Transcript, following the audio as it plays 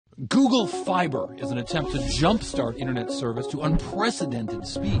Google Fiber is an attempt to jumpstart internet service to unprecedented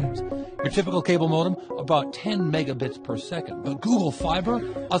speeds. Your typical cable modem, about 10 megabits per second. But Google Fiber,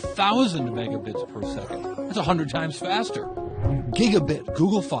 1,000 megabits per second. That's 100 times faster. Gigabit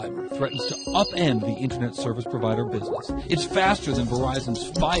Google Fiber threatens to upend the internet service provider business. It's faster than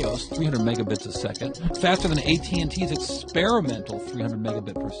Verizon's Fios, 300 megabits a second, faster than AT&T's experimental 300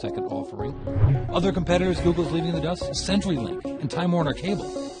 megabit per second offering. Other competitors Google's leaving in the dust, CenturyLink and Time Warner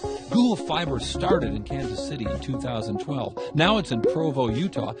Cable. Google Fiber started in Kansas City in 2012. Now it's in Provo,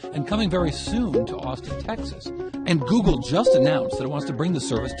 Utah, and coming very soon to Austin, Texas. And Google just announced that it wants to bring the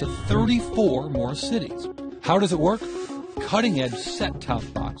service to 34 more cities. How does it work? Cutting-edge set-top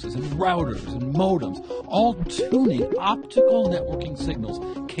boxes and routers and modems, all tuning optical networking signals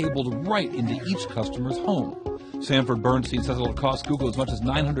cabled right into each customer's home. Sanford Bernstein says it'll cost Google as much as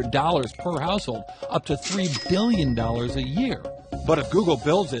 $900 per household, up to $3 billion a year. But if Google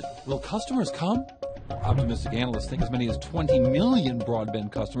builds it, will customers come? Optimistic analysts think as many as 20 million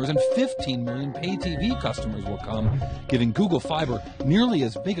broadband customers and 15 million pay TV customers will come, giving Google Fiber nearly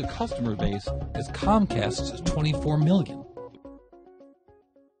as big a customer base as Comcast's 24 million.